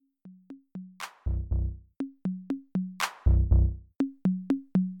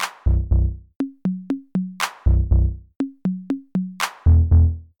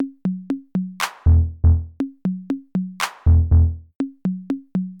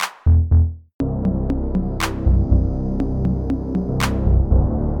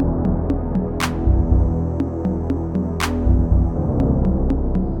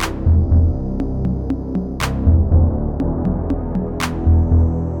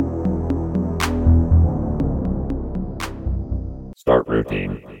Start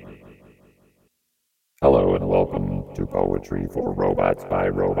routine. Hello and welcome to Poetry for Robots by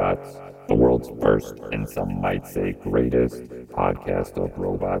Robots, the world's first and some might say greatest podcast of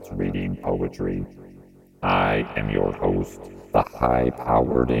robots reading poetry. I am your host, the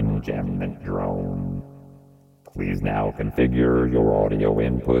high-powered enjambment drone. Please now configure your audio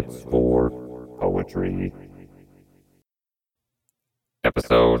inputs for poetry.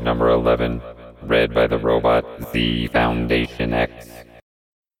 Episode number 11, read by the robot Z Foundation X.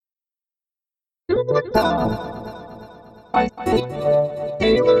 I think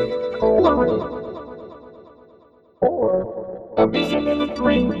Taylor Colery, or a vision in a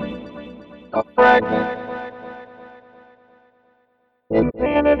dream, a fragment. In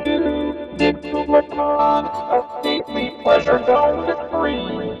Xanadu did Kubla a stately pleasure-domed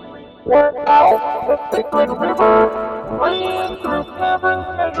tree, where out the sacred river ran through caverns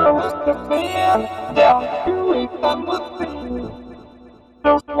measureless of man, down to a sunless sea.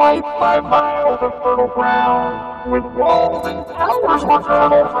 So twice 5 miles of fertile ground, with walls and towers were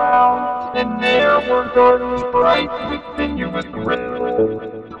girdled round, and there were gardens bright with sinuous rills,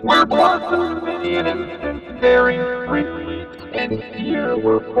 where blossomed many an incense bearing tree, and here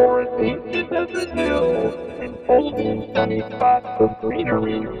were forests ancient as the hills, and folding sunny spots of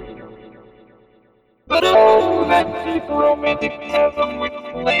greenery. But oh, that deep romantic chasm which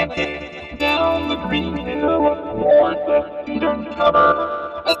slanted down the green hill towards the cedar cover,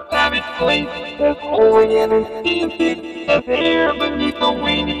 a savage place as holy and enchanted as air beneath a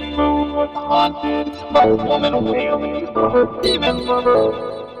waning moon was haunted by a woman wailing for her demon lover.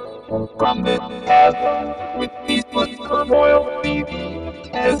 And from this chasm, with ceaseless turmoil seething,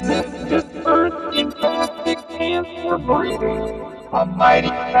 as if dispersed in plastic hands were breathing, a mighty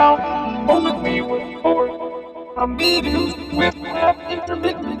fountain momently was forced, amid whose swift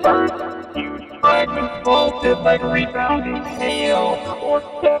half-intermittent burst, huge fragments vaulted like rebounding hail, or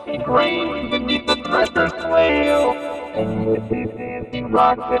taffy grain beneath the thresher's flail. And with these dancing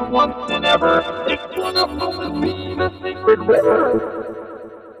rocks that once and ever, it flung up from the sea the sacred river.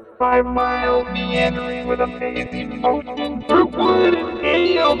 5 miles meandering with amazing motion, through wood and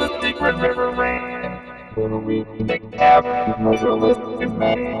gale the sacred river ran, till reached the cavern measureless to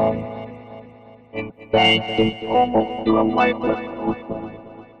man, and sank in tumult to a lifeless ocean.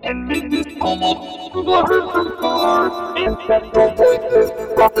 And mid this tumult, Kubla heard from far ancestral voices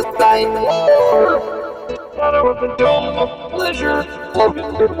prophesying war. The shadow of the dome of pleasure floated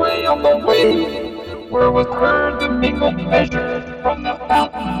midway on the wave, where was heard the mingled measures from the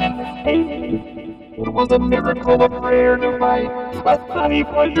fountain and the cave. It was a miracle of rare device, a sunny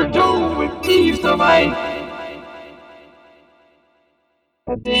pleasure dome with eaves of ice.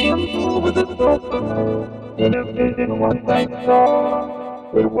 A damsel with a sultan, in a vision once I saw.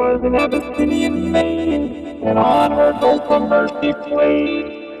 It was an Abyssinian maid, and on her dulcimer she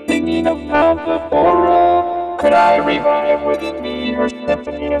played, singing of Count of Oro. Could I revive within me her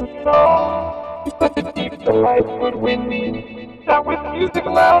symphony and song? Such a deep delight would win me, that with music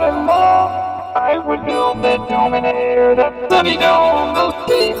loud and long, I would build that dome in air, that sunny dome, those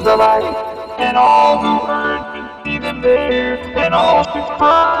caves of ice, and all who heard should see them there, and all should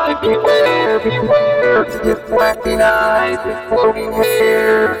cry, beware, beware, his flashing eyes, his floating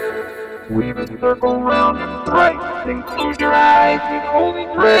hair. Weave a circle round him thrice, and close your eyes with holy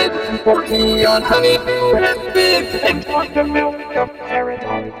dread, for he on honeydew has fed, and drunk the milk of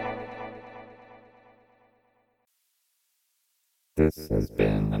paradise. This has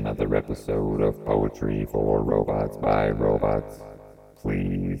been another episode of Poetry for Robots by Robots.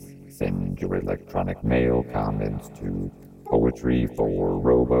 Please send your electronic mail comments to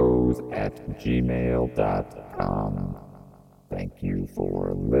poetryforrobos@gmail.com. Thank you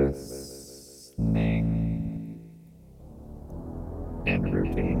for listening. In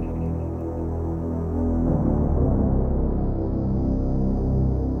routine.